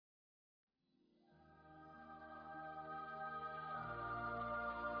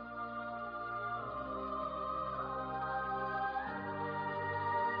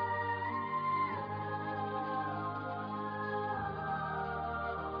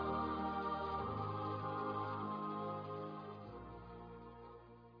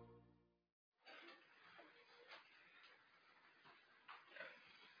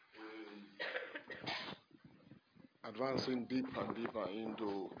advancing deeper and deeper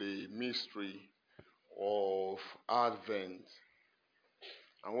into the mystery of Advent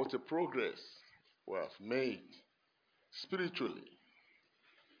and what a progress we have made spiritually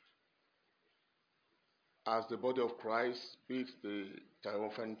as the body of Christ, be it the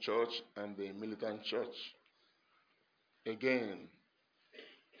triumphant church and the militant church. Again,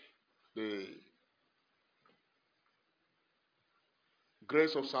 the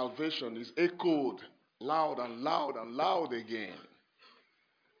grace of salvation is echoed loud and loud and loud again.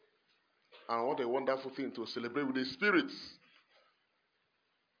 And what a wonderful thing to celebrate with the spirits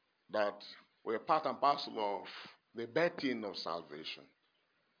that were part and parcel of the birthing of salvation.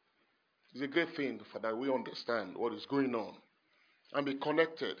 It's a great thing for that we understand what is going on and be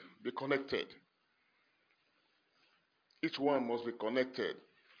connected. Be connected. Each one must be connected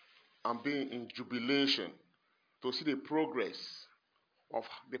and be in jubilation to see the progress of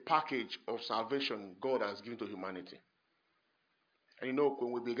the package of salvation God has given to humanity. And you know,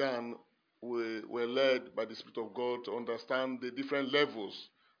 when we began, we were led by the Spirit of God to understand the different levels,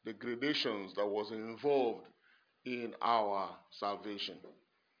 the gradations that was involved in our salvation.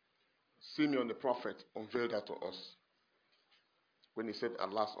 Simeon the prophet unveiled that to us when he said,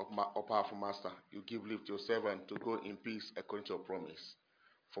 "At last, O powerful master, you give leave to your servant to go in peace according to your promise.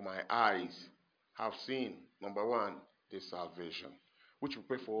 For my eyes have seen," number one, the salvation, which we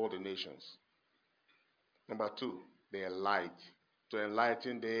pray for all the nations. Number two, the light, to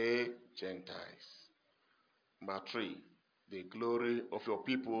enlighten the Gentiles. Number three, the glory of your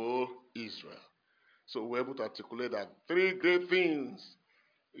people, Israel. So we're able to articulate that three great things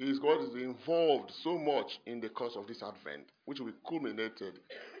is God is involved so much in the course of this Advent, which will be culminated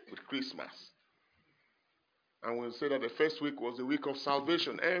with Christmas. And we'll say that the first week was the week of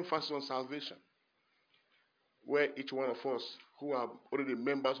salvation, emphasis on salvation, where each one of us who are already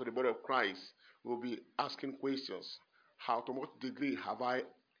members of the body of Christ will be asking questions. How, to what degree have I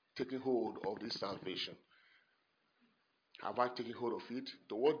taken hold of this salvation? Have I taken hold of it?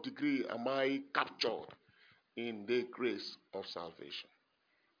 To what degree am I captured in the grace of salvation?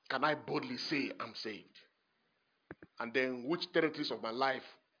 Can I boldly say I'm saved? And then which territories of my life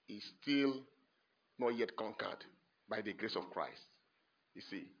is still not yet conquered by the grace of Christ? You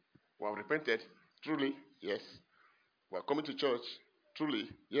see, we have repented, truly, yes. We are coming to church, truly,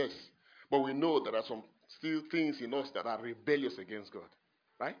 yes. But we know there are some still things in us that are rebellious against God,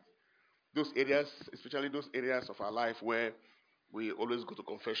 right? Those areas, especially those areas of our life where we always go to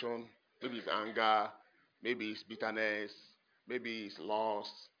confession, maybe it's anger, maybe it's bitterness, maybe it's loss,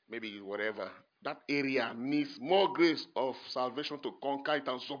 maybe it's whatever. That area needs more grace of salvation to conquer it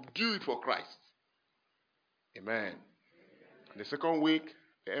and subdue it for Christ. Amen. The second week,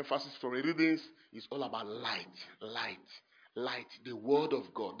 the emphasis for the readings is all about light, the word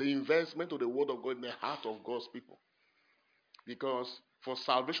of God, the investment of the word of God in the heart of God's people. Because for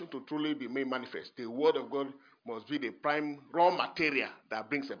salvation to truly be made manifest, the word of God must be the prime raw material that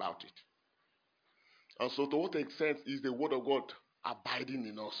brings about it. And so to what extent is the word of God abiding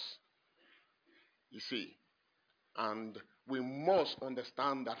in us? You see, and we must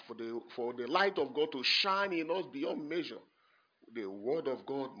understand that for the light of God to shine in us beyond measure, the word of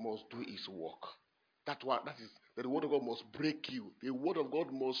God must do its work. That is, the word of God must break you. The word of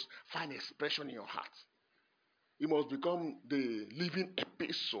God must find expression in your heart. It must become the living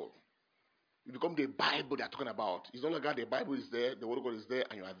epistle. It become the Bible they're talking about. It's not like the Bible is there, the word of God is there,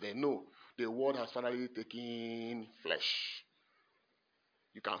 and you are there. No, the word has finally taken flesh.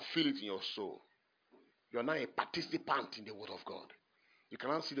 You can feel it in your soul. You are now a participant in the word of God. You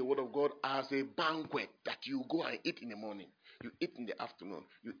cannot see the word of God as a banquet that you go and eat in the morning. You eat in the afternoon.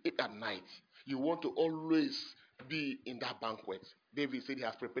 You eat at night. You want to always be in that banquet. David said he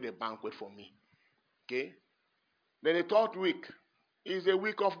has prepared a banquet for me. Okay? Then the third week is a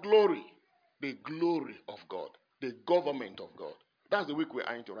week of glory. The glory of God. The government of God. That's the week we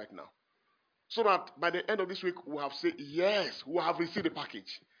are into right now. So that by the end of this week, we have said, yes, we have received the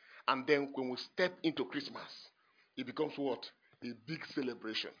package. And then when we step into Christmas, it becomes what? A big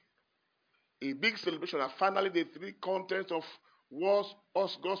celebration. A big celebration that finally the three contents of what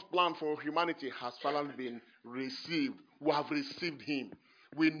God's plan for humanity has finally been received. We have received him.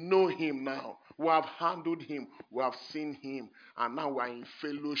 We know him now. We have handled him. We have seen him. And now we are in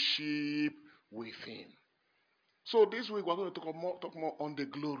fellowship with him. So this week we're going to talk more on the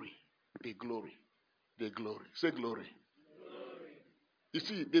glory. The glory. The glory. Say glory. You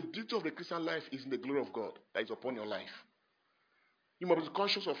see, the beauty of the Christian life is in the glory of God that is upon your life. You must be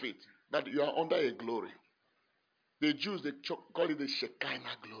conscious of it, that you are under a glory. The Jews, they call it the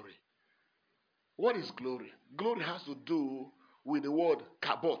Shekinah glory. What is glory? Glory has to do with the word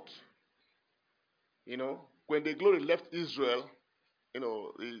kabot. You know, When the glory left Israel,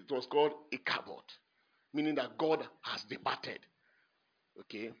 it was called Ichabod, meaning that God has departed.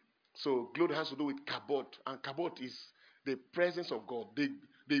 Okay, so glory has to do with kabod, and kabod is the presence of God,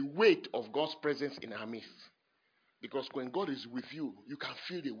 the weight of God's presence in our midst. Because when God is with you, you can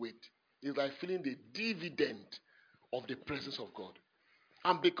feel the weight. It's like feeling the dividend of the presence of God.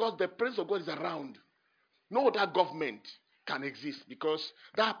 And because the presence of God is around, no other government can exist, because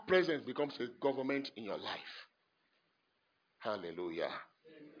that presence becomes a government in your life. Hallelujah.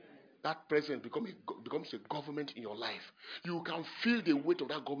 That presence becomes a government in your life. You can feel the weight of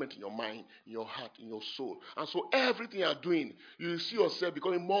that government in your mind, in your heart, in your soul. And so everything you are doing, you see yourself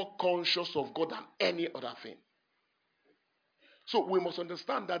becoming more conscious of God than any other thing. So we must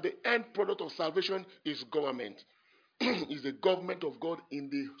understand that the end product of salvation is government. Is the government of God in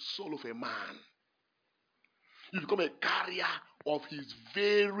the soul of a man. You become a carrier of his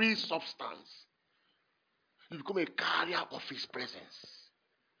very substance. You become a carrier of his presence.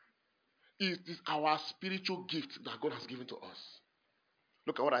 It is our spiritual gift that God has given to us.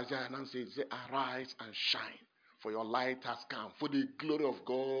 Look at what Isaiah now says. He says, arise and shine, for your light has come, for the glory of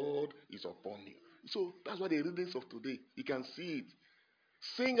God is upon you. So that's why the readings of today, you can see it.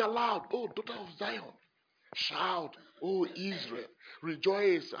 Sing aloud, O daughter of Zion. Shout, O Israel.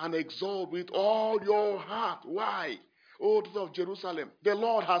 Rejoice and exult with all your heart. Why? O daughter of Jerusalem, the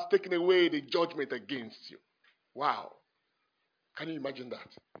Lord has taken away the judgment against you. Wow. Can you imagine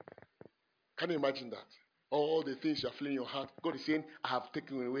that? Can you imagine that? All the things you are feeling in your heart, God is saying, I have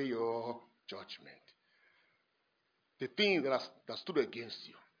taken away your judgment. The thing that stood against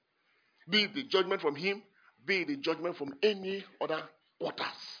you. Be it the judgment from him, be it the judgment from any other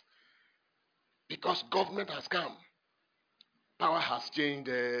quarters. Because government has come. Power has changed.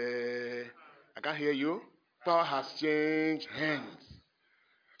 I can't hear you. Power has changed hands.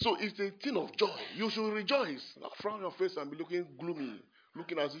 So it's a thing of joy. You should rejoice. Not frown your face and be looking gloomy,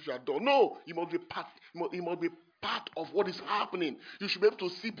 looking as if you are dull. No, you must be part. You must be part of what is happening. You should be able to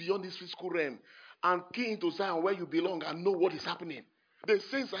see beyond this physical realm and key into Zion where you belong and know what is happening. The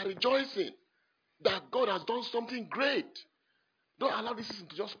saints are rejoicing that God has done something great. Don't allow this season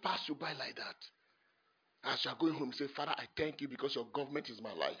to just pass you by like that. As you are going home, say, Father, I thank you because your government is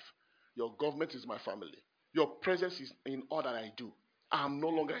my life. Your government is my family. Your presence is in all that I do. I am no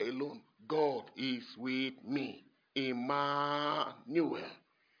longer alone. God is with me. Emmanuel.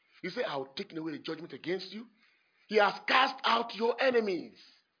 He said, I will take away the judgment against you. He has cast out your enemies.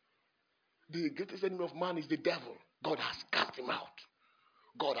 The greatest enemy of man is the devil. God has cast him out.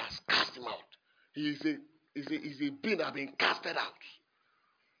 God has cast him out. He is a being that has been casted out.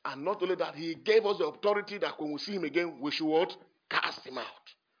 And not only that, he gave us the authority that when we see him again, we should what? Cast him out.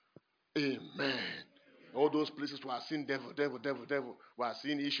 Amen. All those places where I seen devil, where I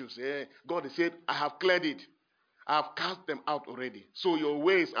seen issues. God has said, I have cleared it. I have cast them out already. So your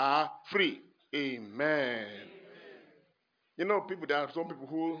ways are free. Amen. You know, there are some people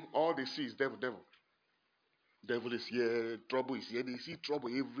who all they see is devil. Devil is here, trouble is here. They see trouble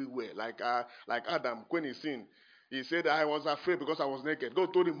everywhere. Like Adam, when he sinned, he said, I was afraid because I was naked.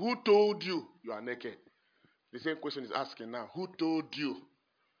 God told him, who told you you are naked? The same question is asking now. Who told you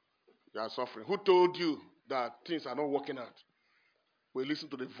you are suffering? Who told you that things are not working out? We listen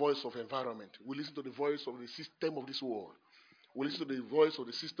to the voice of environment. We listen to the voice of the system of this world. We listen to the voice of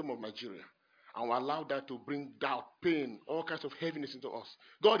the system of Nigeria. And we allow that to bring doubt, pain, all kinds of heaviness into us.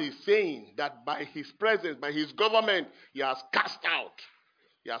 God is saying that by his presence, by his government, he has cast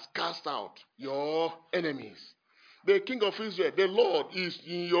out your enemies. The King of Israel, the Lord, is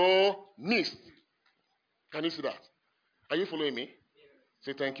in your midst. Can you see that? Are you following me?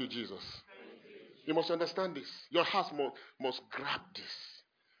 Say thank you, Jesus. You must understand this. Your heart must grab this.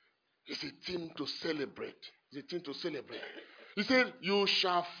 It's a thing to celebrate. It's a thing to celebrate. He said, you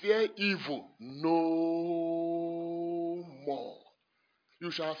shall fear evil no more.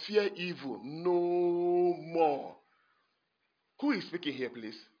 You shall fear evil no more. Who is speaking here,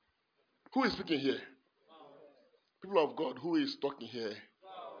 please? Who is speaking here? People of God, who is talking here?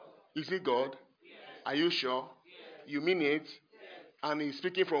 Is it God? Are you sure? You mean it? And he's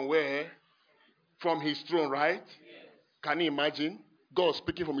speaking from where? From his throne, right? Can you imagine? God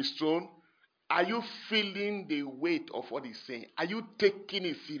speaking from his throne. Are you feeling the weight of what he's saying? Are you taking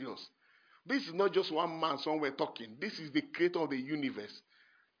it serious? This is not just one man somewhere talking. This is the creator of the universe.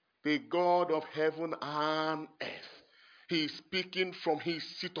 The God of heaven and earth. He is speaking from his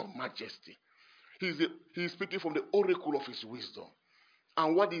seat of majesty. He is speaking from the oracle of his wisdom.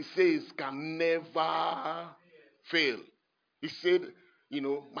 And what he says can never fail. He said,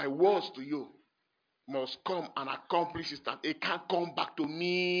 my words to you must come and accomplish it, that it can't come back to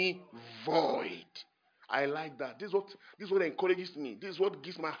me void. I like that. This is what encourages me. This is what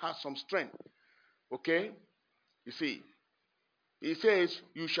gives my heart some strength. Okay? You see, he says,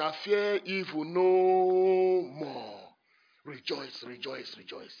 you shall fear evil no more. Rejoice, rejoice,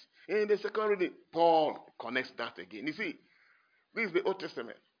 rejoice. In the second reading, Paul connects that again. You see, this is the Old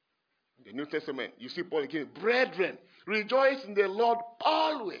Testament. In the New Testament, you see Paul again. Brethren, rejoice in the Lord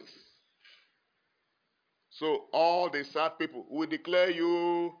always. So all the sad people will declare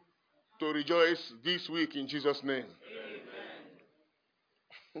you to rejoice this week in Jesus' name.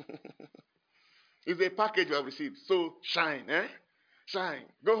 Amen. It's a package you have received. So shine, Shine.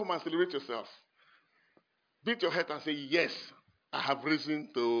 Go home and celebrate yourself. Beat your head and say, yes, I have reason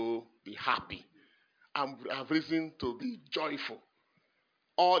to be happy. I have reason to be joyful.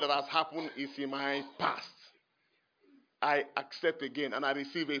 All that has happened is in my past. I accept again and I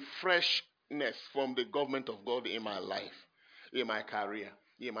receive a freshness from the government of God in my life, in my career,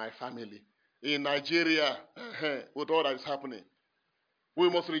 in my family, in Nigeria, with all that is happening. We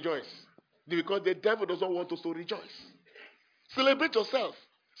must rejoice because the devil doesn't want us to rejoice. Celebrate yourself.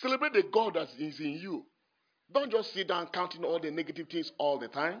 Celebrate the God that is in you. Don't just sit down counting all the negative things all the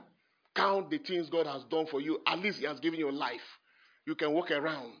time. Count the things God has done for you. At least He has given you life. You can walk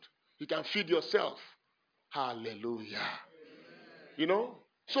around. You can feed yourself. Hallelujah. You know?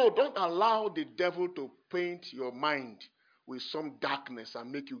 So don't allow the devil to paint your mind with some darkness and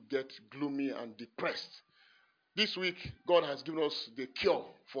make you get gloomy and depressed. This week, God has given us the cure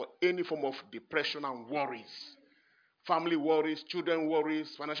for any form of depression and worries. Family worries, children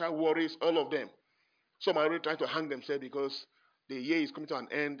worries, financial worries, all of them. Some are already trying to hang themselves because the year is coming to an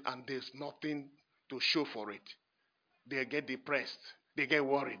end and there's nothing to show for it. They get depressed. They get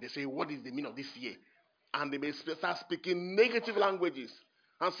worried. They say, what is the meaning of this year? And they may start speaking negative languages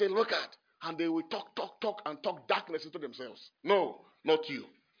and say, look at. And they will talk, and talk darkness into themselves. No, not you.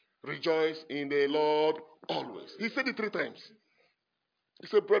 Rejoice in the Lord always. He said it 3 times. He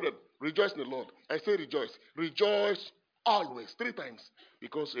said, brethren, rejoice in the Lord. I say rejoice. Rejoice always. 3 times.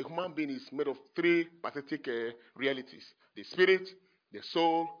 Because a human being is made of 3 pathetic realities. The spirit, the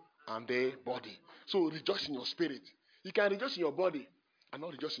soul, and the body. So rejoice in your spirit. You can rejoice in your body and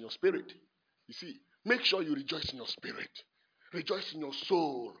not rejoice in your spirit. You see, make sure you rejoice in your spirit. Rejoice in your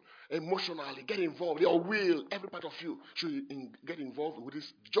soul. Emotionally, get involved. Your will, every part of you should get involved with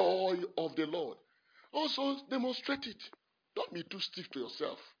this joy of the Lord. Also, demonstrate it. Don't be too stiff to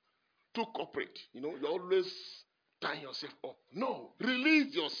yourself, too corporate. You know, you're always tying yourself up. No,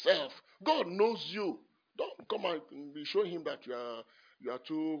 release yourself. God knows you. Don't come and be showing him that you are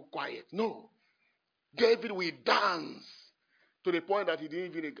too quiet. No. David will dance to the point that he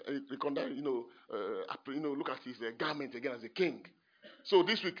didn't even look at his garment again as a king. So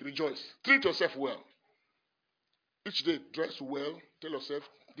this week, rejoice. Treat yourself well. Each day, dress well. Tell yourself,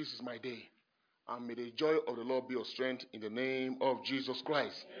 this is my day. And may the joy of the Lord be your strength in the name of Jesus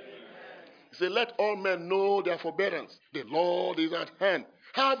Christ. Amen. He said, let all men know their forbearance. The Lord is at hand.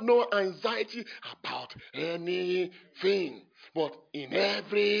 Have no anxiety about anything, but in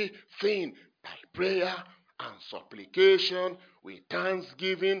everything, by prayer and supplication, with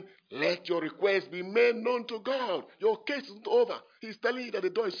thanksgiving, let your requests be made known to God. Your case isn't over. He's telling you that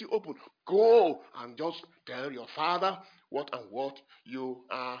the door is still open. Go and just tell your Father what you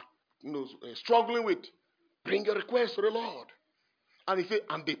are struggling with. Bring your request to the Lord. And he said,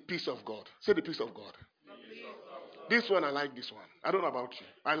 and the peace of God. Say the peace of God. This one, I like this one. I don't know about you.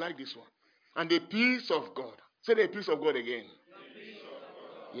 I like this one. And the peace of God. Say the peace of God again.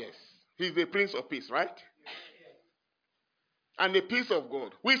 Yes. He's the Prince of Peace, right? And the peace of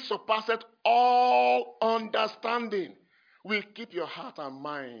God, which surpasseth all understanding, will keep your heart and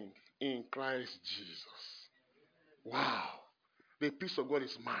mind in Christ Jesus. Wow. The peace of God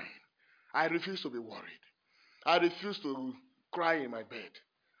is mine. I refuse to be worried. I refuse to cry in my bed.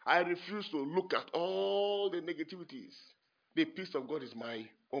 I refuse to look at all the negativities. The peace of God is my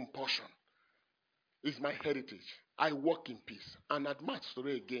own portion. It's my heritage. I walk in peace. And at March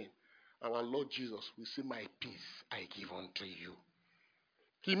today again, our Lord Jesus will say, my peace I give unto you.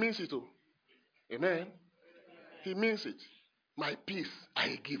 He means it all. Amen. He means it. My peace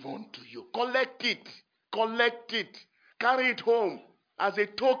I give unto you. Collect it. Collect it. Carry it home as a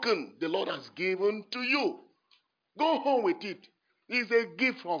token the Lord has given to you. Go home with it. It's a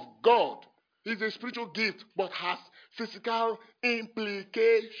gift of God. It's a spiritual gift, but has physical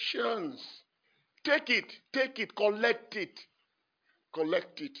implications. Take it, collect it,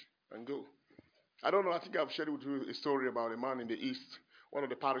 and go. I don't know, I think I've shared with you a story about a man in the East, one of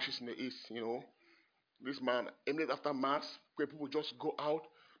the parishes in the East, This man, immediately after Mass, where people just go out,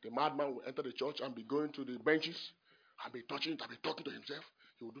 the madman will enter the church and be going to the benches and be touching it and be talking to himself.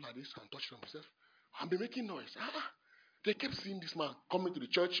 He will do like this and touch himself. and be making noise. They kept seeing this man coming to the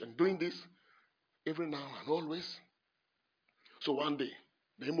church and doing this every now and always. So one day,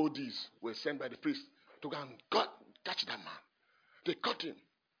 the MODs were sent by the priest to go and catch that man. They caught him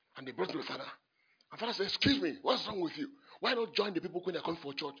and they brought him to the father. And father said, excuse me, what's wrong with you? Why not join the people when they're coming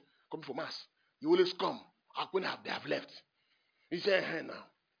for church, coming for mass? You always come when they have left. He said, hey now,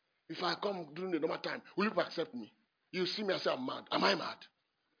 if I come during the normal time, will you accept me? You see me and say I'm mad. Am I mad?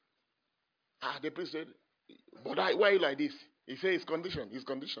 The priest said, but why are you like this? He said, his condition.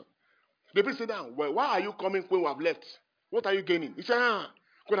 The priest said, well, why are you coming when we have left? What are you gaining? He said,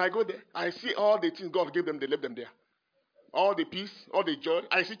 when I go there, I see all the things God gave them, they left them there. All the peace, all the joy.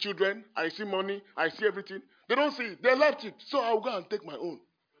 I see children, I see money, I see everything. They don't see it. They left it. So I'll go and take my own.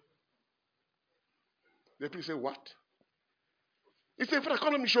 The priest said, what? He said, Father,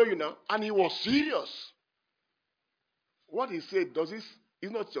 come let me show you now. And he was serious. What he said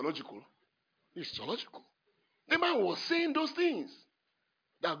is not theological. It's theological. The man was saying those things.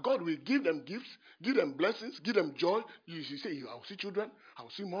 That God will give them gifts, give them blessings, give them joy. You say, I will see children, I will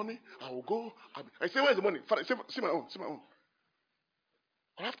see money, I will go. I say, where's the money? Father, see my own.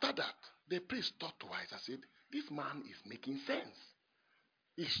 And after that, the priest thought twice. I said, this man is making sense.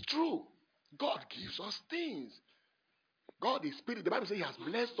 It's true. God gives us things. God is spirit. The Bible says he has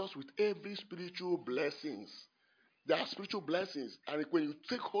blessed us with every spiritual blessings. There are spiritual blessings. And when you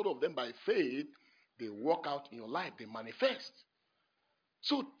take hold of them by faith, they work out in your life. They manifest.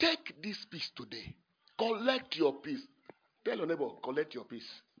 So take this peace today. Collect your peace. Tell your neighbor, collect your peace.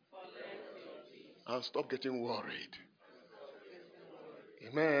 And stop getting worried.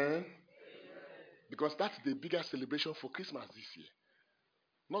 Amen. Because that's the biggest celebration for Christmas this year.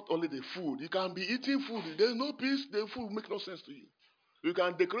 Not only the food. You can be eating food. There's no peace. The food will make no sense to you. You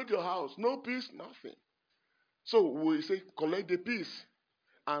can decorate your house. No peace, nothing. So we say, collect the peace.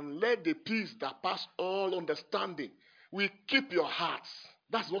 And let the peace that pass all understanding will keep your hearts.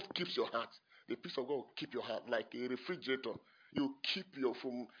 That's what keeps your heart. The peace of God will keep your heart like a refrigerator. You keep your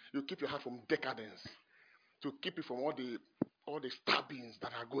heart from decadence. To keep it from all the stabbings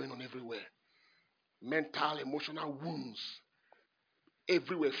that are going on everywhere. Mental, emotional wounds.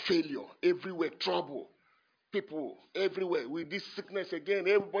 Everywhere failure. Everywhere trouble. People everywhere with this sickness again.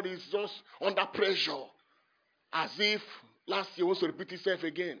 Everybody is just under pressure. As if last year wants to repeat itself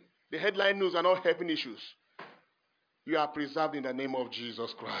again. The headline news are not helping issues. You are preserved in the name of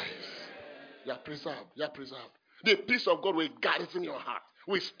Jesus Christ. You are preserved. You are preserved. The peace of God will guide it in your heart.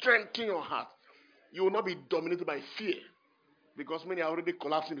 Will strengthen your heart. You will not be dominated by fear. Because many are already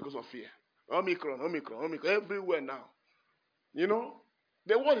collapsing because of fear. Omicron. Everywhere now. You know?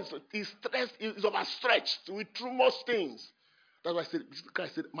 The world is stressed, is overstretched with too much things. That's why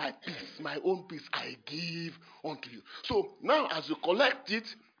Christ said, my peace, my own peace, I give unto you. So now as you collect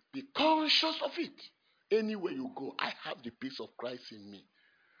it, be conscious of it. Anywhere you go, I have the peace of Christ in me.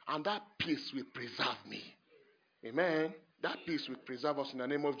 And that peace will preserve me. Amen. That peace will preserve us in the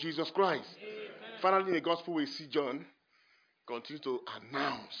name of Jesus Christ. Amen. Finally, in the gospel, we see John continue to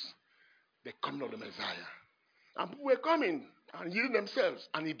announce the coming of the Messiah. And people were coming and yielding themselves.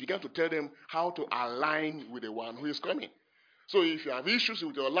 And he began to tell them how to align with the one who is coming. So if you have issues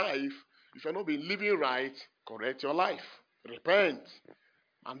with your life, if you're not been living right, correct your life. Repent.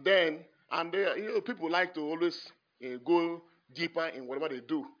 And people like to always go deeper in whatever they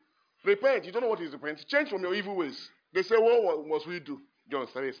do. Repent. You don't know what is repent. Change from your evil ways. They say, what must we do? John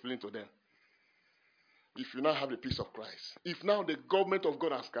started explaining to them. If you now have the peace of Christ, if now the government of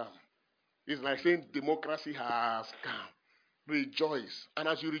God has come, it's like saying democracy has come. Rejoice. And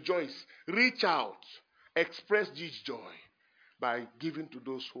as you rejoice, reach out. Express this joy by giving to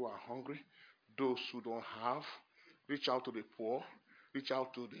those who are hungry, those who don't have. Reach out to the poor. Reach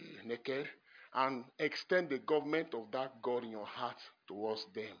out to the naked. And extend the government of that God in your heart towards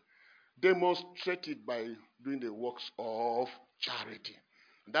them. Demonstrate it by doing the works of charity.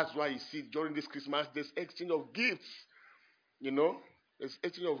 That's why you see during this Christmas, there's exchange of gifts. You know, there's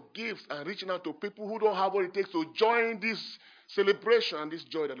exchange of gifts and reaching out to people who don't have what it takes to join this celebration and this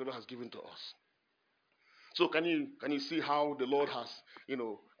joy that the Lord has given to us. So can you see how the Lord has,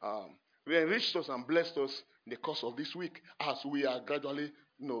 enriched us and blessed us in the course of this week as we are gradually,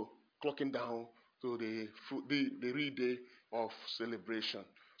 clocking down to the real day of celebration.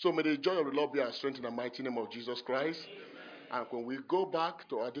 So may the joy of the Lord be our strength in the mighty name of Jesus Christ. Amen. And when we go back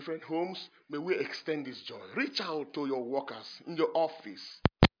to our different homes, may we extend this joy. Reach out to your workers in your office.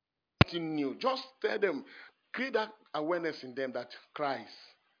 Something new. Just tell them, create that awareness in them that Christ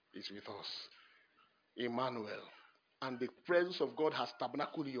is with us. Emmanuel. And the presence of God has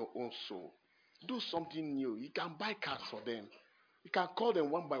tabernacled in your own soul. Do something new. You can buy cards for them. You can call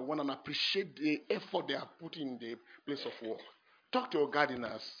them one by one and appreciate the effort they have put in the place of work. Talk to your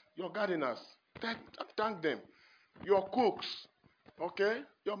gardeners. Thank them. Your cooks, okay?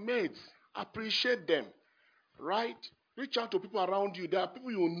 Your maids. Appreciate them, right? Reach out to people around you. There are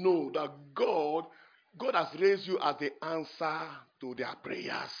people you know that God has raised you as the answer to their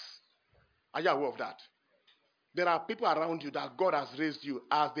prayers. Are you aware of that? There are people around you that God has raised you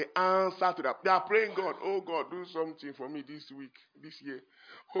as the answer to that. They are praying, God, oh God, do something for me this week, this year.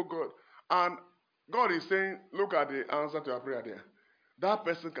 Oh God. And God is saying, look at the answer to your prayer there. That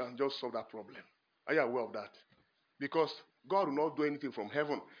person can just solve that problem. Are you aware of that? Because God will not do anything from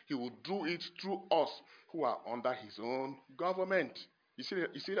heaven. He will do it through us who are under his own government. You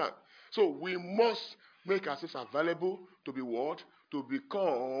see that? So we must make ourselves available to be what? To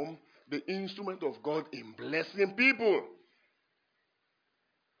become the instrument of God in blessing people.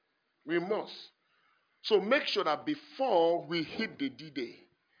 We must. So make sure that before we hit the D-Day,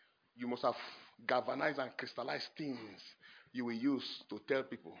 you must have galvanized and crystallized things you will use to tell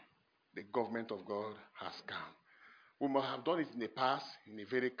people the government of God has come. We must have done it in the past in a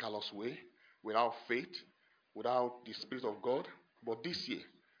very callous way, without faith, without the Spirit of God. But this year,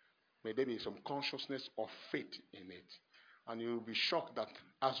 may there be some consciousness of faith in it. And you will be shocked that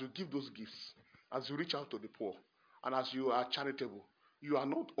as you give those gifts, as you reach out to the poor, and as you are charitable, you are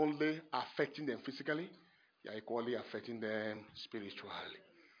not only affecting them physically, you are equally affecting them spiritually.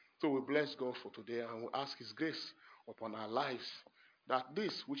 So we bless God for today and we ask his grace upon our lives that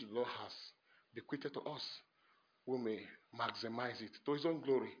this which the Lord has bequeathed to us, we may maximize it to his own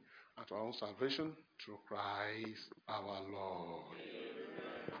glory and to our own salvation through Christ our Lord.